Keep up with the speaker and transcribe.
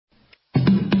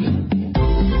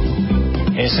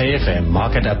SAFM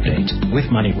Market Update with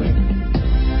Moneyweb.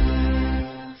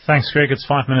 Thanks, Greg. It's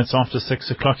 5 minutes after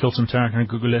 6 o'clock. Hilton Tarek and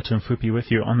Gugulethu and Fupi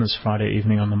with you on this Friday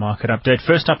evening on the Market Update.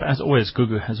 First up, as always,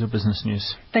 Gugu has your business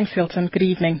news. Thanks, Hilton. Good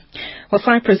evening. Well,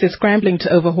 Cyprus is scrambling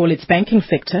to overhaul its banking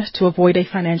sector to avoid a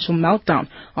financial meltdown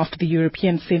after the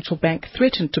European Central Bank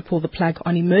threatened to pull the plug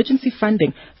on emergency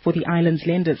funding for the island's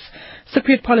lenders.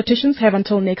 Cypriot politicians have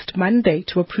until next Monday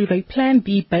to approve a Plan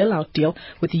B bailout deal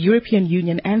with the European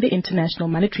Union and the International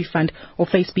Monetary Fund, or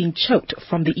face being choked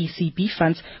from the ECB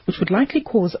funds, which would likely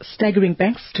cause staggering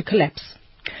banks to collapse.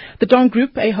 The Don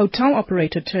Group, a hotel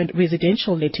operator turned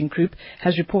residential letting group,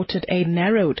 has reported a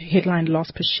narrowed headline loss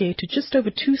per share to just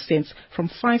over 2 cents from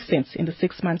 5 cents in the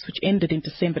 6 months which ended in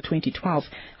December 2012,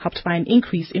 helped by an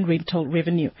increase in rental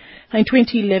revenue. In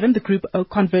 2011, the group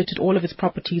converted all of its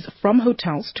properties from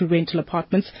hotels to rental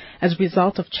apartments as a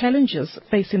result of challenges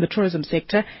facing the tourism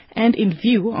sector and in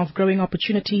view of growing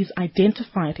opportunities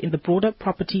identified in the broader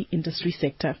property industry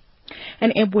sector.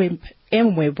 And Mweb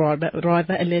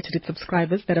alerted its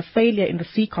subscribers that a failure in the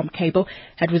CECOM cable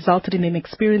had resulted in them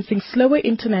experiencing slower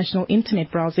international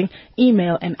internet browsing,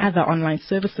 email and other online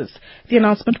services. The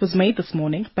announcement was made this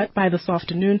morning, but by this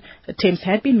afternoon, attempts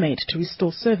had been made to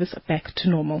restore service back to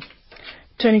normal.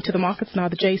 Turning to the markets now,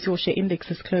 the JSE All Share Index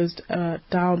has closed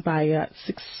down by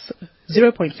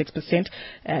 0.6%.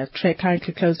 Trade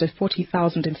currently closed at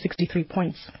 40,063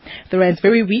 points. The rand's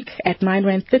very weak at 9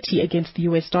 Rand 30 against the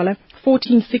US dollar,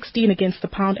 14.16 against the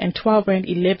pound and 12 Rand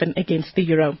 11 against the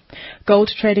euro.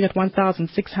 Gold trading at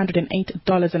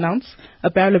 $1,608 an ounce,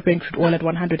 a barrel of Brent crude oil at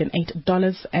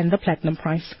 $108 and the platinum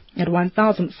price at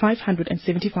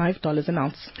 $1,575 an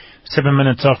ounce. 7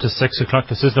 minutes after 6 o'clock,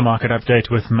 this is the Market Update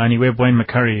with Moneyweb. Wayne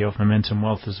McCurry of Momentum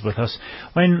Wealth is with us.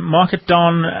 Wayne, market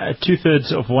down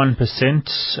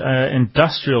 2/3%.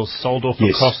 Industrials sold off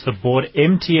across the board.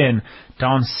 MTN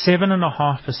down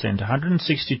 7.5%,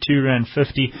 162 Rand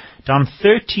 50, down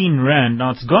 13 Rand.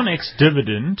 Now it's gone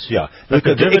ex-dividend. Yeah. But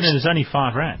the dividend is only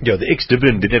 5 Rand. Yeah, the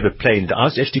ex-dividend did never play. And I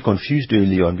was actually confused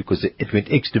early on because it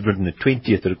went ex-dividend on the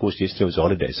 20th, and of course yesterday was a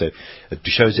holiday, so it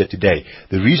shows that today.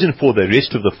 The reason for the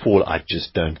rest of the fall I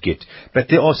just don't get. But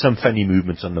there are some funny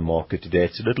movements on the market today.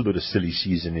 It's a little bit of silly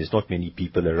season. There's not many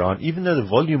people around, even though the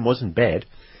volume wasn't bad.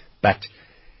 But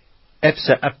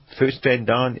Absa up, First Rand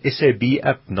down, SAB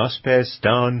up, Naspers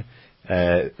down,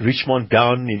 Richmond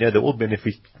down. You know, they're all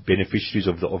beneficiaries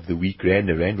of the weak Rand.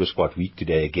 The Rand was quite weak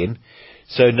today again.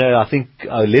 So no, I think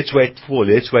let's wait for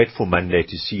Monday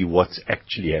to see what's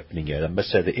actually happening here. I must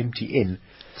say the MTN.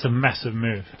 It's a massive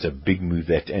move. It's a big move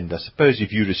that, and I suppose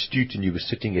if you're astute and you were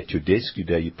sitting at your desk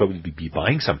today, you'd probably be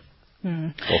buying some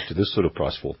after this sort of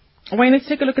price fall. Wayne, let's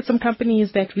take a look at some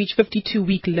companies that reach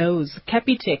 52-week lows.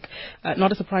 Capitec,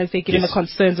 not a surprise there, given the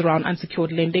concerns around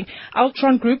unsecured lending.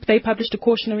 Altron Group, they published a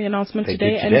cautionary announcement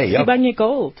today. And Sibanye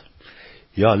Gold.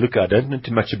 Yeah, look, I don't know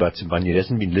too much about Sibanye. It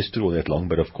hasn't been listed all that long,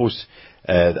 but of course,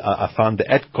 I found the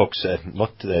Adcox,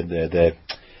 not the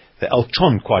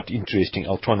Altron, quite interesting.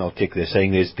 Altron, Altec, they're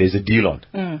saying there's a deal on.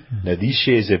 Now, these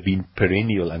shares have been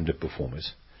perennial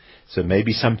underperformers. So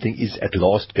maybe something is at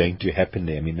last going to happen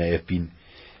there. I mean,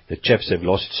 the chaps have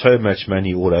lost so much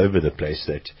money all over the place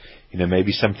that, you know,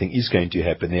 maybe something is going to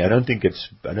happen there. I don't think it's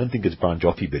Brian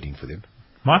Joffe bidding for them.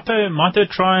 Might they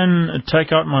try and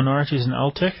take out minorities in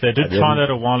Altec? They did try that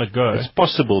a while ago. It's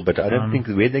possible, but I don't think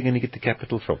where they're going to get the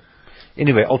capital from.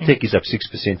 Anyway, Altec is up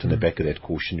 6% on the back of that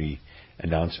cautionary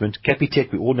announcement.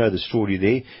 Capitec, we all know the story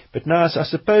there. But now, I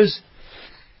suppose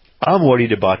I'm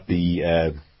worried about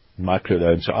the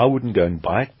microloan, so I wouldn't go and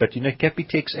buy it. But, you know,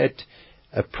 Capitec's at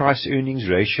a price-earnings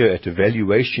ratio, at a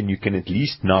valuation you can at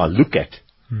least now look at.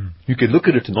 You can look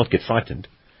at it and not get frightened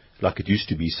like it used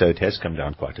to be, so it has come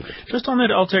down quite a bit. Just on that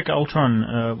Altec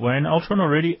Altron, Wayne, Altron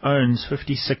already owns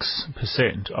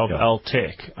 56% of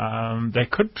Altec. They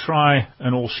could try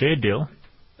an all-share deal.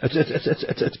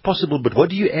 It's possible, but what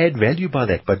do you add value by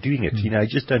that, by doing it? You know, I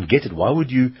just don't get it. Why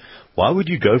would you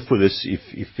go for this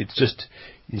if it's just,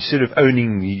 instead of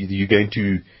owning, you're going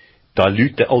to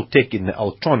dilute the Altec in the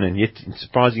Altron, and yet,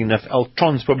 surprisingly enough,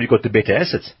 Altron's probably got the better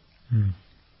assets.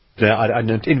 So I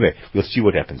don't. Anyway, we'll see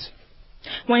what happens.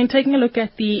 Wayne, taking a look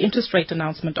at the interest rate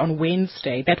announcement on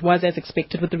Wednesday, that was as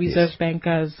expected with the Reserve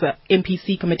Bank's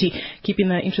MPC committee keeping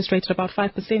the interest rate at about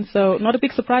 5%, so not a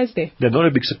big surprise there. No, not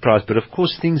a big surprise, but of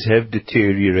course things have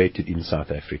deteriorated in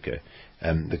South Africa.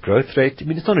 The growth rate, I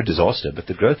mean, it's not a disaster, but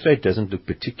the growth rate doesn't look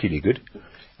particularly good.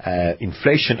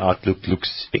 Inflation outlook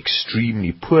looks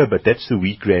extremely poor, but that's the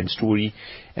weak Rand story.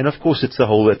 And of course it's the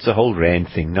whole Rand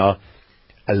thing. Now,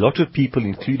 a lot of people,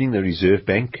 including the Reserve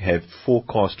Bank, have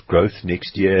forecast growth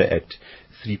next year at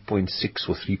 3.6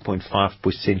 or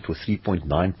 3.5% or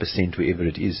 3.9%, wherever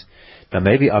it is. Now,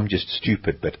 maybe I'm just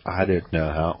stupid, but I don't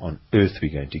know how on earth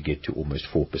we're going to get to almost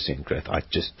 4% growth. I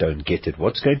just don't get it.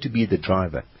 What's going to be the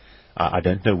driver? I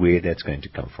don't know where that's going to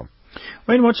come from.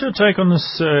 Wayne, what's your take on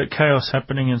this chaos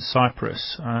happening in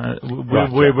Cyprus?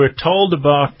 We're told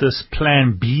about this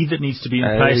Plan B that needs to be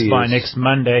in place by next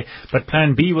Monday, but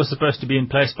Plan B was supposed to be in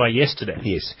place by yesterday.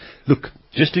 Yes. Look,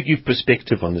 just to give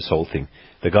perspective on this whole thing,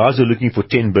 the guys are looking for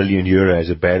 10 billion euro as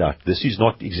a bailout. This is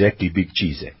not exactly big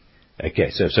cheese, eh?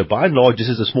 Okay, so by and large, this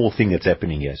is a small thing that's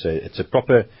happening here. So it's a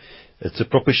proper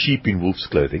sheep in wolf's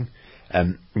clothing. I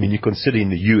mean, you consider in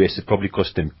the US, it probably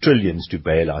cost them trillions to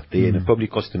bail out there, and it probably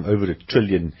cost them over €1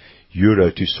 trillion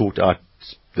to sort out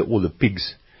all the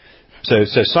pigs. So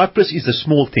Cyprus is a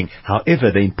small thing.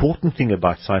 However, the important thing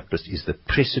about Cyprus is the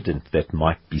precedent that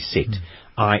might be set,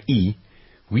 i.e.,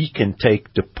 we can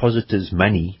take depositors'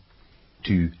 money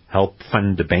to help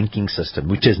fund the banking system,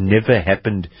 which has never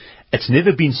happened. It's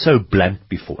never been so blunt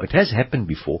before. It has happened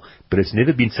before, but it's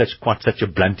never been quite such a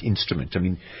blunt instrument. I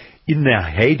mean, in the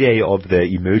heyday of the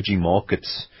emerging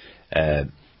markets,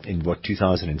 in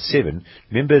 2007,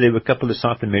 remember there were a couple of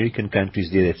South American countries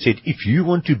there that said, if you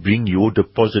want to bring your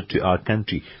deposit to our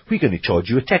country, we're going to charge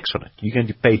you a tax on it. You're going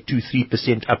to pay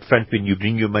 2-3% upfront when you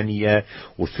bring your money here,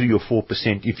 or 3 or 4%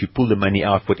 if you pull the money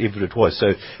out, whatever it was.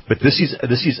 So, but this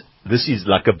is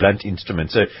like a blunt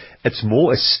instrument. So it's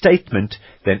more a statement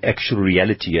than actual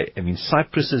reality. I mean,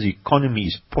 Cyprus's economy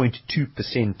is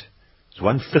 0.2%. It's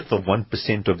 1/5 of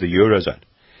 1% of the Eurozone.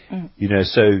 You know,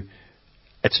 so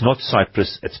it's not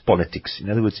Cyprus, it's politics. In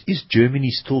other words, is Germany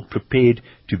still prepared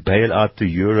to bail out the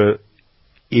Euro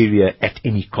area at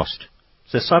any cost?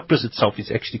 So Cyprus itself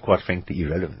is actually, quite frankly,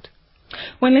 irrelevant.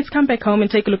 Well, let's come back home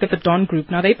and take a look at the Don Group.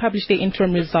 Now, they published their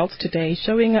interim results today,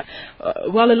 showing, a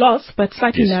loss, but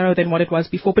slightly narrower than what it was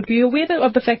before. But we're aware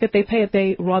of the fact that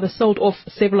they rather sold off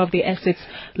several of their assets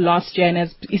last year and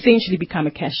has essentially become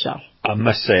a cash shell. I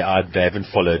must say, I haven't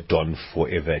followed Don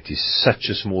forever. It is such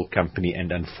a small company,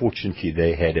 and unfortunately,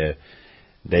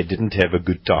 they didn't have a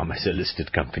good time as a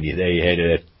listed company. They had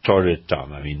a torrid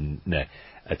time. I mean, no.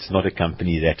 It's not a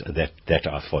company that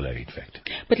I follow, in fact.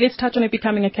 But let's touch on it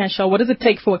becoming a cash shell. What does it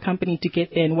take for a company to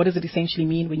get there, and what does it essentially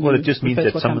mean when you Well, it just means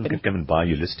that someone can come and buy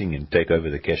your listing and take over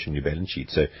the cash on your balance sheet.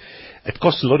 So it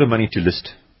costs a lot of money to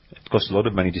list. It costs a lot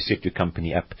of money to set your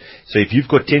company up. So if you've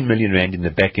got 10 million rand in the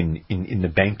back in the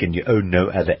bank and you own no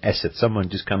other assets, someone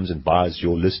just comes and buys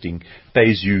your listing,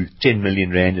 pays you 10 million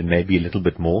rand and maybe a little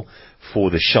bit more for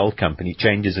the shell company,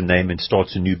 changes the name and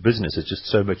starts a new business. It's just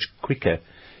so much quicker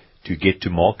to get to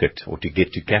market or to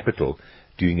get to capital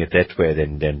doing it that way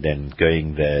than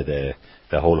going the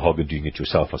whole hog and doing it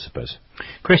yourself, I suppose.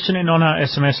 Question in on our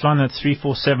SMS line at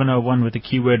 34701 with the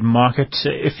keyword market.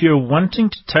 If you're wanting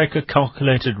to take a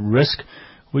calculated risk,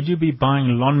 would you be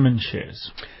buying Lonmin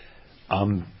shares?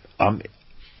 I'm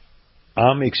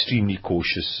extremely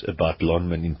cautious about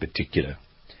Lonmin in particular.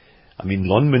 I mean,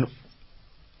 Lonmin,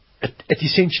 it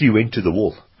essentially went to the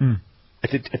wall.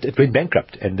 It went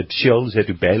bankrupt, and the shells had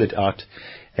to bail it out,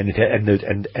 and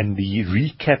the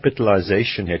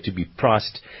recapitalization had to be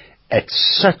priced at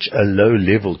such a low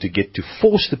level to get to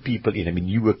force the people in. I mean,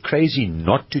 you were crazy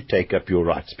not to take up your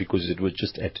rights because it was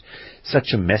just at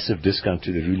such a massive discount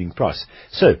to the ruling price.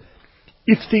 So,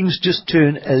 if things just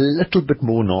turn a little bit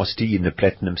more nasty in the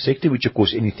platinum sector, which of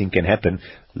course anything can happen,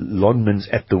 Lonmin's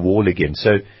at the wall again.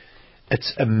 So,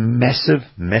 it's a massive,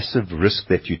 massive risk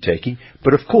that you're taking.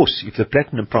 But of course, if the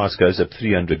platinum price goes up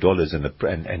 $300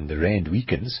 and the rand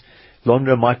weakens,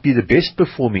 Lonmin might be the best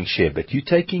performing share. But you're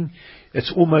taking,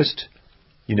 it's almost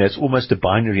a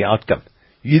binary outcome.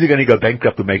 You're either going to go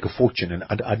bankrupt or make a fortune, and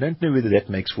I don't know whether that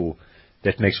makes for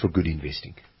good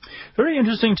investing. Very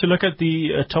interesting to look at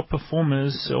the top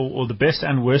performers or the best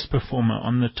and worst performer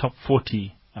on the top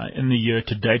 40 in the year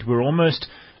to date. We're almost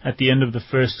at the end of the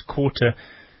first quarter.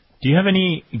 Do you have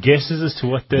any guesses as to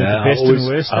what the best and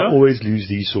worst are? I always lose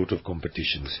these sort of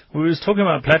competitions. We were talking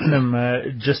about platinum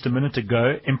just a minute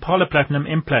ago. Impala Platinum,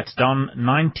 Implats, down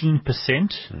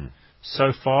 19%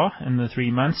 so far in the 3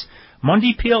 months.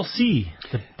 Mondi PLC,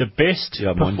 the best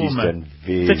performer,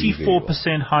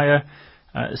 34% higher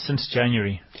since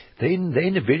January. They're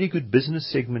in a very good business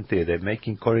segment there. They're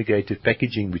making corrugated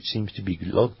packaging, which seems to be a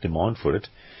lot of demand for it.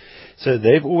 So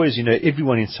they've always,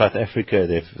 everyone in South Africa,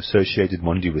 they've associated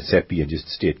Mondi with Sappi and just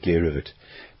steered clear of it.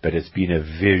 But it's been a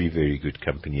very, very good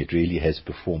company. It really has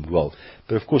performed well.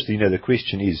 But of course, the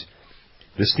question is,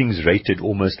 this thing's rated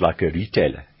almost like a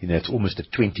retailer. It's almost a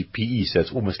 20 PE, so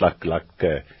it's almost like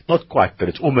not quite, but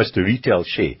it's almost a retail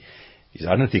share.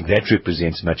 I don't think that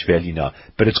represents much value now.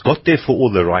 But it's got there for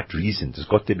all the right reasons. It's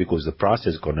got there because the price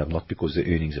has gone up, not because the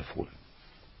earnings have fallen.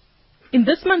 In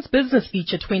this month's Business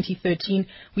Feature 2013,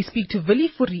 we speak to Willie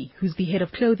Fourie, who's the head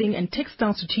of Clothing and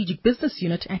Textile Strategic Business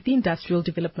Unit at the Industrial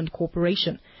Development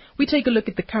Corporation. We take a look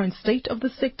at the current state of the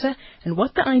sector and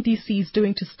what the IDC is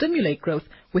doing to stimulate growth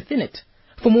within it.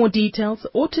 For more details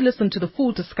or to listen to the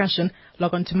full discussion,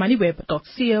 log on to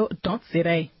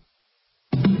moneyweb.co.za.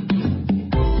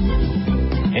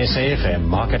 SAFM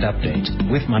Market Update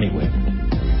with MoneyWeb.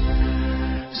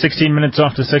 16 minutes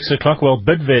after 6 o'clock. Well,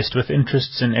 Bidvest, with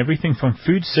interests in everything from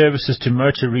food services to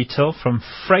motor retail, from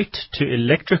freight to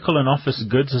electrical and office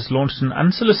goods, has launched an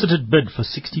unsolicited bid for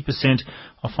 60%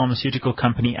 of pharmaceutical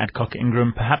company Adcock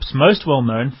Ingram, perhaps most well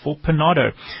known for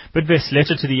Panado. Bidvest's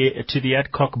letter to the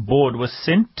Adcock board was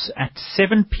sent at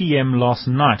 7 p.m. last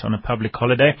night on a public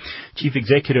holiday. Chief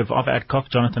Executive of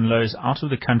Adcock, Jonathan Lowe, is out of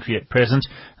the country at present,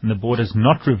 and the board has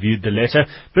not reviewed the letter.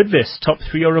 Bidvest's top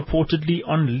three are reportedly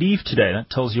on leave today. That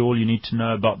tells you all you need to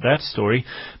know about that story.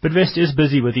 Bidvest is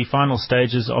busy with the final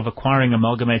stages of acquiring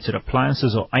Amalgamated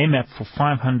Appliances, or AMAP, for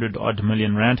 500-odd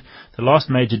million rand. The last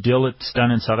major deal it's done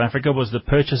in South Africa was the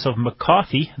purchase of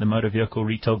McCarthy, the motor vehicle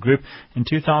retail group, in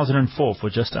 2004 for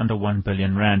just under 1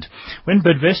 billion rand. When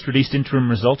Bidvest released interim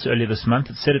results earlier this month,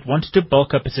 it said it wanted to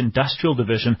bulk up its industrial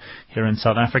division here in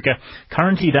South Africa.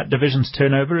 Currently, that division's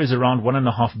turnover is around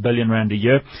 1.5 billion rand a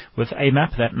year. With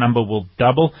AMAP, that number will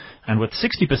double, and with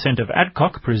 60% of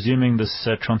Adcock, presuming this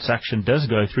transaction does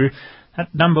go through,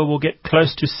 that number will get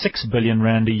close to 6 billion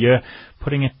rand a year,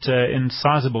 putting it in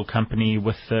sizable company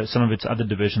with some of its other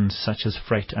divisions such as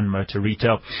freight and motor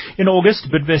retail. In August,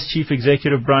 Bidvest Chief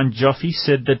Executive Brian Joffe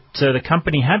said that the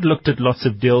company had looked at lots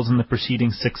of deals in the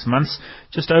preceding 6 months.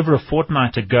 Just over a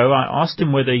fortnight ago, I asked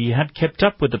him whether he had kept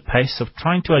up with the pace of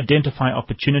trying to identify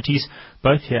opportunities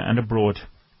both here and abroad.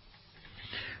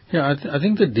 Yeah, I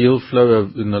think the deal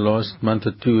flow in the last month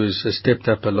or two has stepped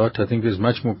up a lot. I think there's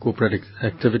much more corporate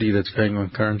activity that's going on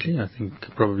currently. I think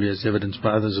probably as evidenced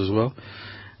by others as well.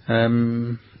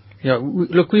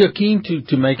 We are keen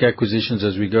to make acquisitions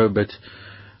as we go, but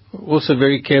also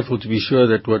very careful to be sure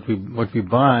that what we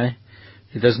buy,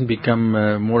 it doesn't become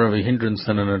more of a hindrance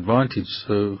than an advantage.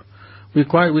 So we're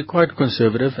quite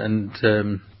conservative and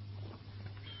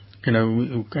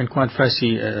and quite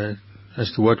fussy as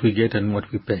to what we get and what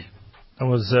we pay. That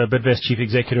was Bidvest Chief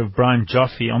Executive Brian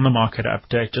Joffe on the market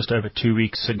update just over 2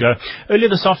 weeks ago. Earlier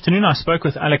this afternoon, I spoke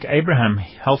with Alec Abraham,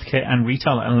 healthcare and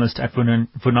retail analyst at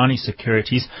Vunani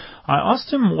Securities. I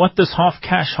asked him what this half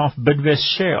cash, half Bidvest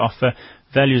share offer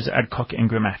values Adcock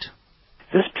Ingram at.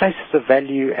 This places the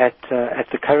value at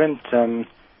the current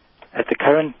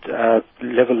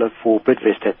level for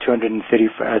Bidvest at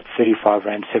 35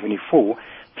 rand 74.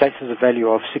 Places a value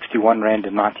of 61 rand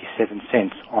and 97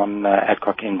 cents on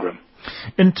Adcock Ingram.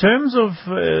 In terms of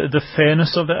the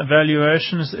fairness of that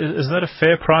valuation, is that a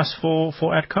fair price for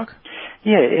Adcock?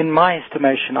 Yeah, in my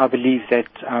estimation, I believe that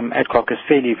Adcock is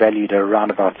fairly valued at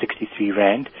around about 63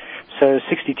 rand. So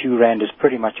 62 rand is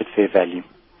pretty much at fair value.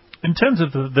 In terms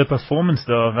of the performance,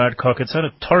 though, of Adcock, it's at a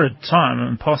torrid time.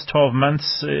 In the past 12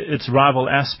 months, its rival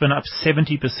Aspen up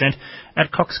 70%.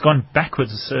 Adcock's gone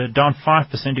backwards, down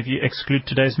 5% if you exclude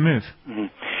today's move. Mm-hmm.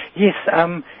 Yes,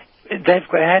 they've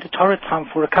had a torrid time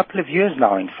for a couple of years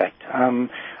now, in fact.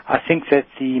 I think that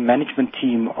the management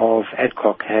team of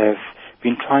Adcock have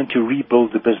been trying to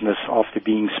rebuild the business after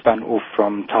being spun off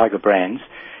from Tiger Brands.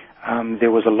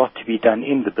 There was a lot to be done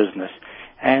in the business.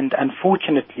 And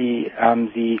unfortunately,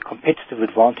 the competitive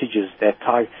advantages that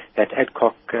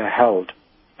Adcock held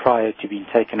prior to being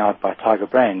taken out by Tiger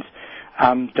Brands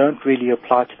don't really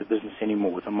apply to the business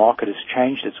anymore. The market has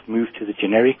changed. It's moved to the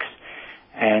generics,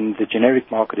 and the generic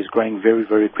market is growing very,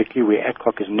 very quickly, where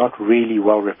Adcock is not really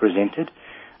well represented.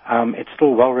 It's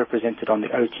still well represented on the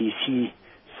OTC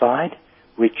side,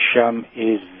 which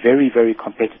is very, very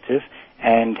competitive,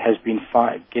 and has been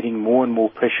getting more and more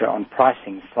pressure on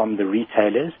pricing from the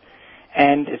retailers.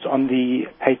 And it's on the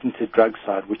patented drug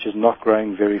side, which is not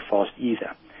growing very fast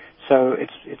either. So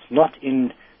it's not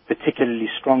in particularly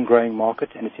strong growing market,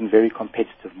 and it's in very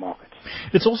competitive markets.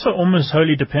 It's also almost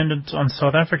wholly dependent on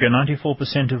South Africa.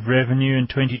 94% of revenue in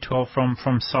 2012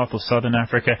 from South or Southern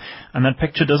Africa, and that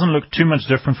picture doesn't look too much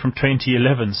different from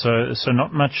 2011. So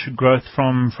not much growth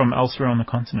from elsewhere on the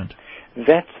continent.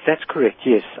 That's correct,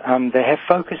 yes. They have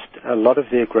focused a lot of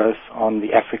their growth on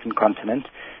the African continent,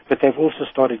 but they've also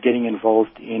started getting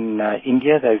involved in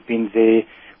India. They've been there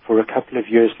for a couple of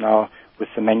years now with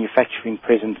the manufacturing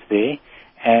presence there,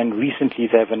 and recently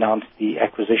they've announced the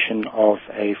acquisition of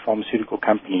a pharmaceutical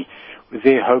company, with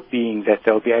their hope being that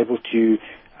they'll be able to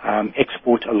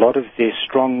export a lot of their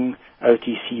strong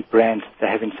OTC brands that they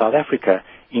have in South Africa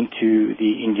into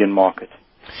the Indian market.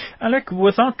 Alec,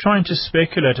 without trying to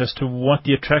speculate as to what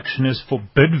the attraction is for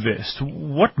Bidvest,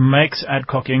 what makes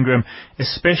Adcock Ingram,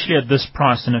 especially at this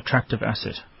price, an attractive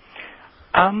asset?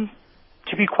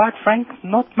 To be quite frank,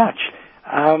 not much.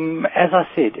 As I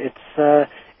said,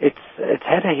 it's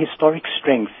had a historic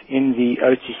strength in the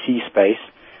OTC space,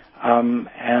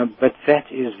 but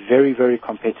that is very, very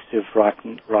competitive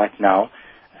right now,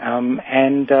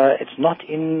 and it's not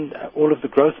in all of the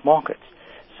growth markets.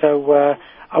 So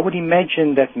I would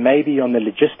imagine that maybe on the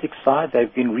logistics side,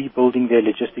 they've been rebuilding their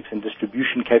logistics and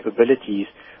distribution capabilities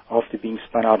after being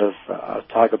spun out of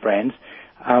Tiger Brands.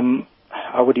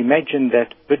 I would imagine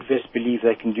that Bidvest believe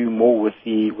they can do more with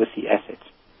the assets.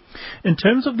 In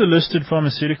terms of the listed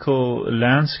pharmaceutical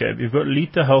landscape, you've got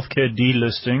Lita Healthcare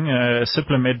delisting,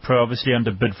 Cipla MedPro obviously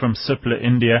under bid from Cipla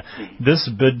India. This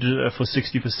bid for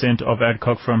 60% of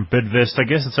Adcock from Bidvest. I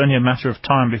guess it's only a matter of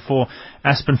time before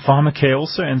Aspen Pharmacare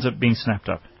also ends up being snapped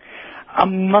up.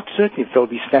 I'm not certain if they'll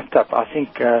be snapped up. I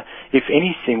think, if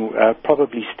anything,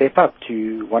 probably step up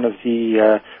to one of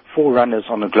the forerunners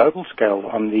on a global scale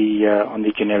on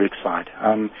the generic side.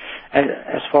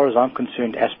 As far as I'm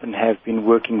concerned, Aspen have been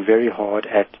working very hard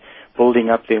at building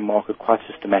up their market quite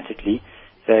systematically.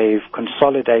 They've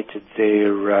consolidated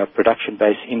their production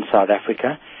base in South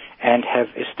Africa and have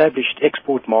established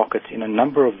export markets in a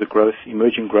number of the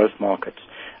emerging growth markets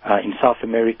in South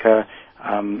America,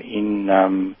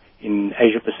 in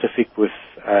Asia Pacific with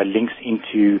links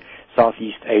into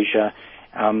Southeast Asia,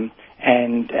 and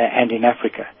in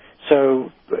Africa.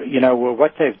 So,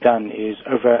 what they've done is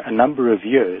over a number of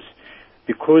years,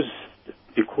 because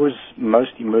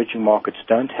most emerging markets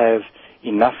don't have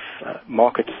enough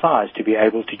market size to be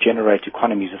able to generate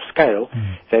economies of scale,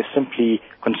 they've simply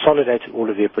consolidated all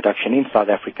of their production in South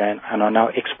Africa and are now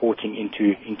exporting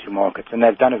into markets. And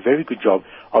they've done a very good job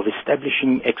of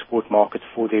establishing export markets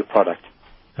for their product.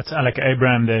 That's Alec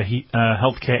Abraham, the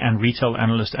healthcare and retail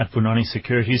analyst at Vunani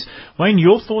Securities. Wayne,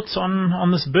 your thoughts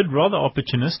on this bid? Rather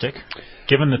opportunistic,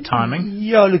 given the timing.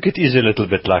 Yeah, look, it is a little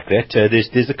bit like that.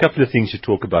 There's a couple of things to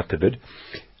talk about the bid.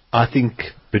 I think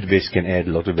Bidvest can add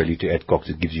a lot of value to Adcock.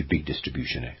 It gives you big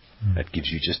distribution. That gives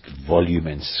you just volume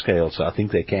and scale. So I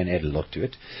think they can add a lot to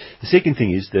it. The second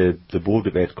thing is the board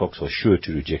of Adcock are sure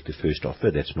to reject the first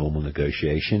offer. That's normal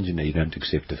negotiations. You don't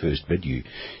accept the first bid. You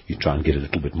try and get a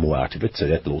little bit more out of it. So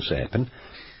that will also happen.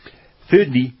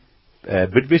 Thirdly,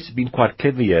 Bidvest has been quite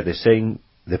clever here. They're saying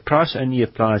the price only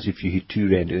applies if you hit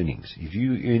R2 earnings.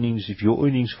 If your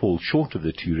earnings fall short of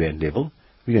the R2 level,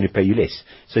 we're going to pay you less.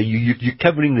 So you're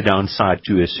covering the downside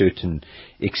to a certain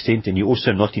extent, and you're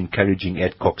also not encouraging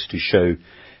Adcocks to show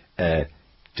a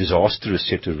disastrous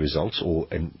set of results or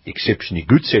an exceptionally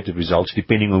good set of results,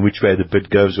 depending on which way the bid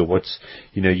goes or what's,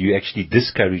 you actually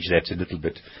discourage that a little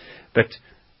bit. But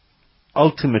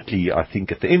ultimately, I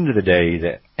think at the end of the day,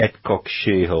 the Adcock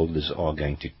shareholders are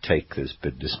going to take this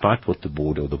bid. Despite what the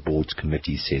board or the board's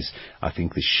committee says, I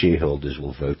think the shareholders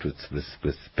will vote with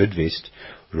Bidvest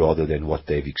rather than what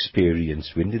they've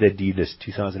experienced. When did they delist?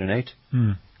 2008?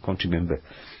 Can't remember.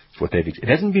 It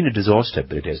hasn't been a disaster,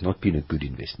 but it has not been a good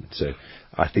investment. So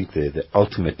I think that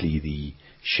ultimately the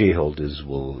shareholders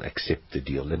will accept the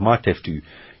deal. They might have to,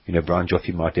 Brian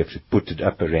Joffe might have to put it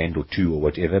up R1 or R2 or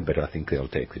whatever, but I think they'll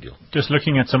take the deal. Just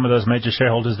looking at some of those major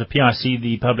shareholders, the PIC,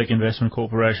 the Public Investment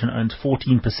Corporation, owns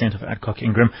 14% of Adcock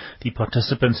Ingram. The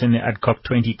participants in the Adcock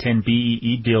 2010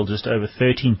 BEE deal, just over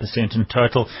 13% in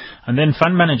total. And then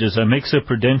fund managers, Amexa,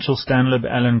 Prudential, Stanlib,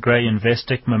 Allan Gray,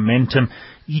 Investec, Momentum,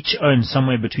 each own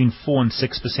somewhere between 4 and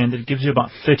 6%. It gives you about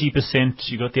 30%.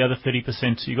 You got the other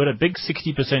 30%. You got a big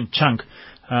 60% chunk.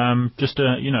 Just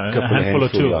a handful or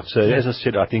two. So as I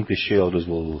said, I think the shareholders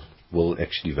will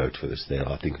actually vote for this.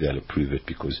 I think they'll approve it,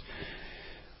 because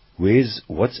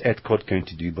what's Adcock going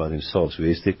to do by themselves?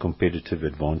 Where's their competitive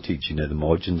advantage? The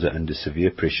margins are under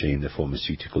severe pressure in the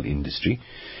pharmaceutical industry.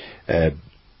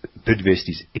 Bidvest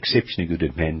is exceptionally good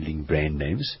at handling brand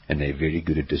names, and they're very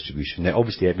good at distribution. They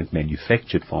obviously haven't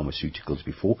manufactured pharmaceuticals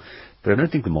before, but I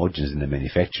don't think the margins in the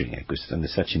manufacturing are, because it's under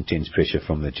such intense pressure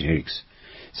from the generics.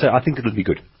 So I think it'll be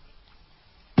good.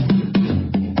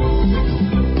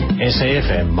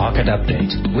 SAFM Market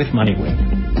Update with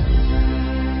MoneyWeb.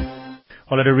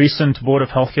 Well, at a recent Board of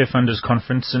Healthcare Funders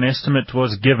conference, an estimate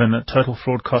was given that total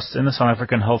fraud costs in the South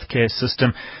African healthcare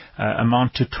system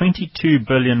amount to 22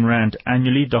 billion rand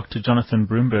annually. Dr. Jonathan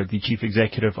Broomberg, the Chief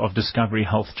Executive of Discovery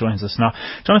Health, joins us now.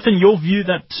 Jonathan, your view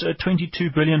that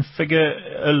 22 billion figure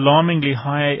alarmingly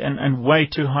high and way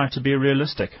too high to be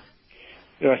realistic?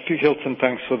 Yeah, Hilton,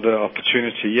 thanks for the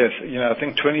opportunity. Yes, I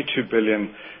think 22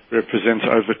 billion represents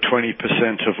over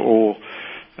 20% of all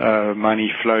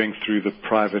money flowing through the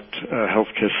private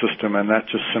healthcare system, and that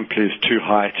just simply is too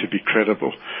high to be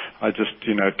credible. I just,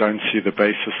 don't see the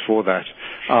basis for that.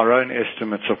 Our own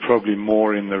estimates are probably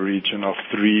more in the region of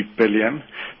 3 billion,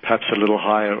 perhaps a little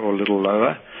higher or a little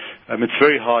lower. It's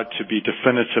very hard to be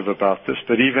definitive about this,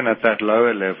 but even at that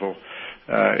lower level,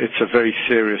 it's a very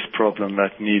serious problem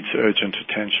that needs urgent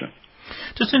attention.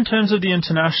 Just in terms of the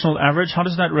international average, how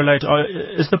does that relate?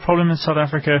 Is the problem in South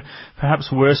Africa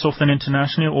perhaps worse off than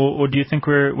internationally, or do you think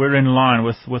we're in line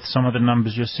with some of the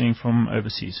numbers you're seeing from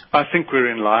overseas? I think we're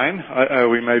in line.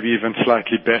 We may be even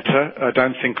slightly better. I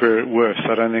don't think we're worse.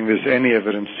 I don't think there's any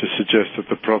evidence to suggest that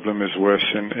the problem is worse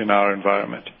in our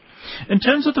environment. In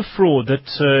terms of the fraud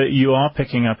that you are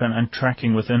picking up and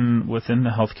tracking within the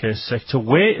healthcare sector,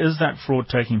 where is that fraud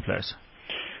taking place?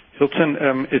 Hilton,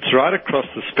 it's right across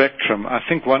the spectrum. I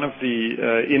think one of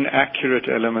the inaccurate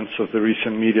elements of the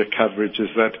recent media coverage is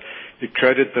that it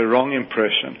created the wrong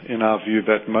impression, in our view,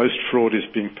 that most fraud is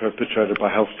being perpetrated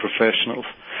by health professionals.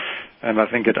 And I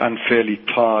think it unfairly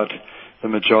tarred the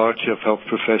majority of health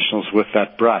professionals with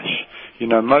that brush.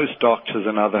 Most doctors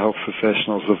and other health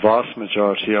professionals, the vast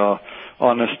majority, are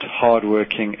honest,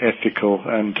 hardworking, ethical,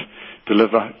 and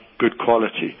deliver good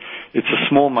quality. It's a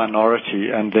small minority,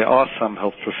 and there are some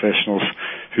health professionals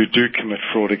who do commit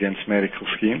fraud against medical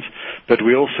schemes. But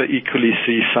we also equally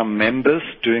see some members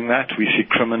doing that. We see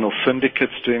criminal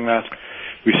syndicates doing that.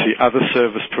 We see other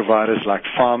service providers like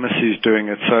pharmacies doing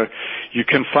it. So you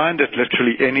can find it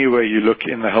literally anywhere you look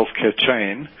in the healthcare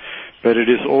chain, but it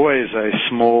is always a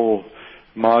small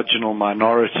marginal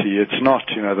minority. It's not,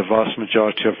 the vast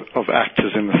majority of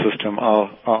actors in the system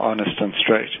are honest and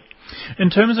straight. In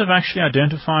terms of actually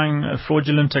identifying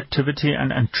fraudulent activity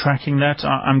and tracking that,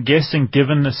 I'm guessing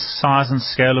given the size and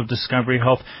scale of Discovery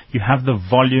Health, you have the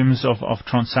volumes of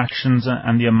transactions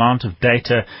and the amount of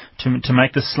data to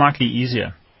make this slightly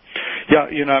easier. Yeah,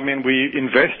 we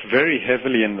invest very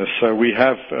heavily in this. So we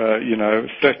have,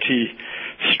 30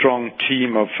 strong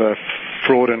team of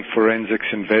fraud and forensics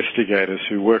investigators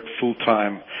who work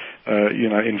full-time,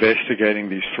 investigating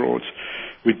these frauds.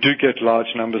 We do get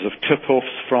large numbers of tip-offs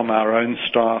from our own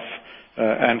staff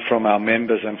and from our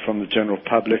members and from the general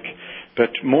public. But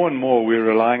more and more we're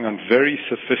relying on very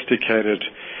sophisticated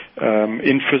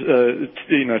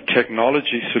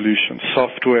technology solutions,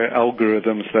 software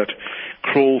algorithms that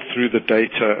crawl through the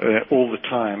data all the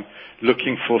time,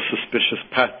 looking for suspicious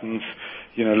patterns,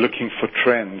 looking for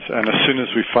trends. And as soon as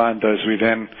we find those,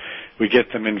 we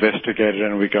get them investigated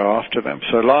and we go after them.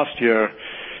 So last year,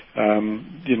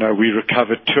 we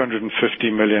recovered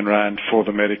 250 million rand for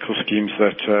the medical schemes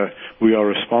that we are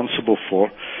responsible for.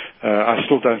 I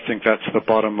still don't think that's the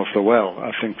bottom of the well.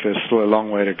 I think there's still a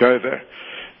long way to go there.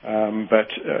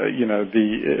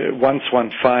 Once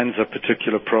one finds a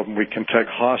particular problem, we can take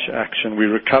harsh action. We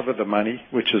recover the money,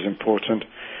 which is important.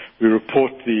 We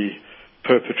report the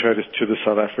perpetrators to the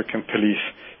South African police.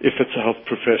 If it's a health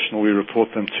professional, we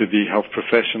report them to the Health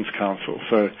Professions Council.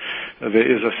 So there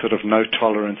is a sort of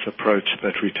no-tolerance approach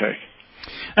that we take.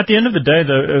 At the end of the day,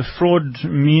 though, fraud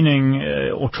meaning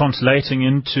or translating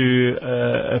into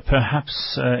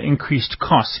perhaps increased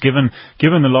costs, given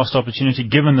the lost opportunity,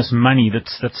 given this money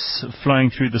that's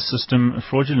flowing through the system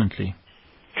fraudulently.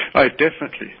 Oh,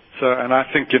 definitely. So, and I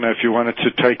think, if you wanted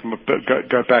to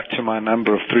go back to my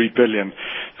number of 3 billion,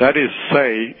 that is,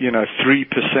 say,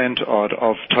 3% odd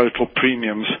of total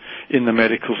premiums in the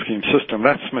medical scheme system.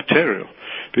 That's material,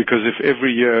 because if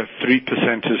every year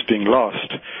 3% is being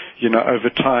lost, over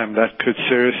time that could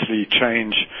seriously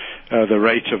change the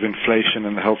rate of inflation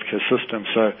in the healthcare system.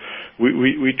 So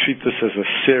we treat this as a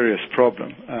serious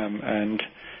problem, and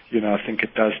I think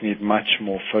it does need much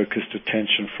more focused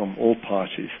attention from all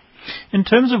parties. In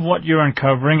terms of what you're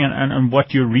uncovering and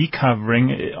what you're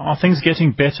recovering, are things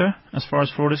getting better as far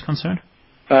as fraud is concerned?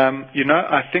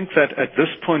 I think that at this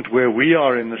point where we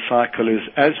are in the cycle is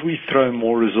as we throw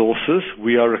more resources,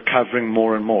 we are recovering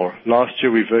more and more. Last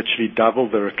year we virtually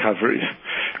doubled the recoveries.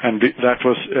 And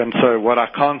so what I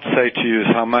can't say to you is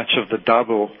how much of the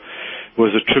double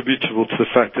was attributable to the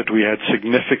fact that we had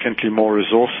significantly more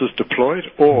resources deployed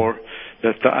or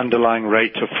that the underlying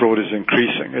rate of fraud is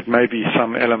increasing. It may be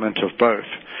some element of both.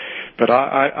 But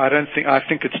I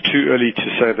think it's too early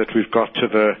to say that we've got to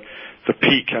the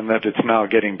peak and that it's now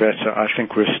getting better. I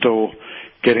think we're still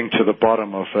getting to the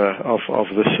bottom of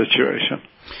this situation.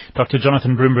 Dr.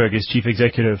 Jonathan Broomberg is Chief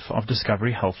Executive of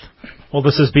Discovery Health. Well,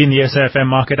 this has been the SAFM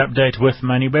Market Update with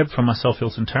MoneyWeb from myself,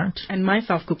 Hilton Tarrant. And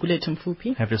myself, Gugulethu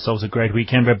Mfuphi. Have yourselves a great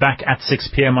weekend. We're back at 6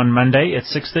 p.m. on Monday.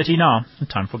 It's 6:30 now.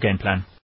 Time for Game Plan.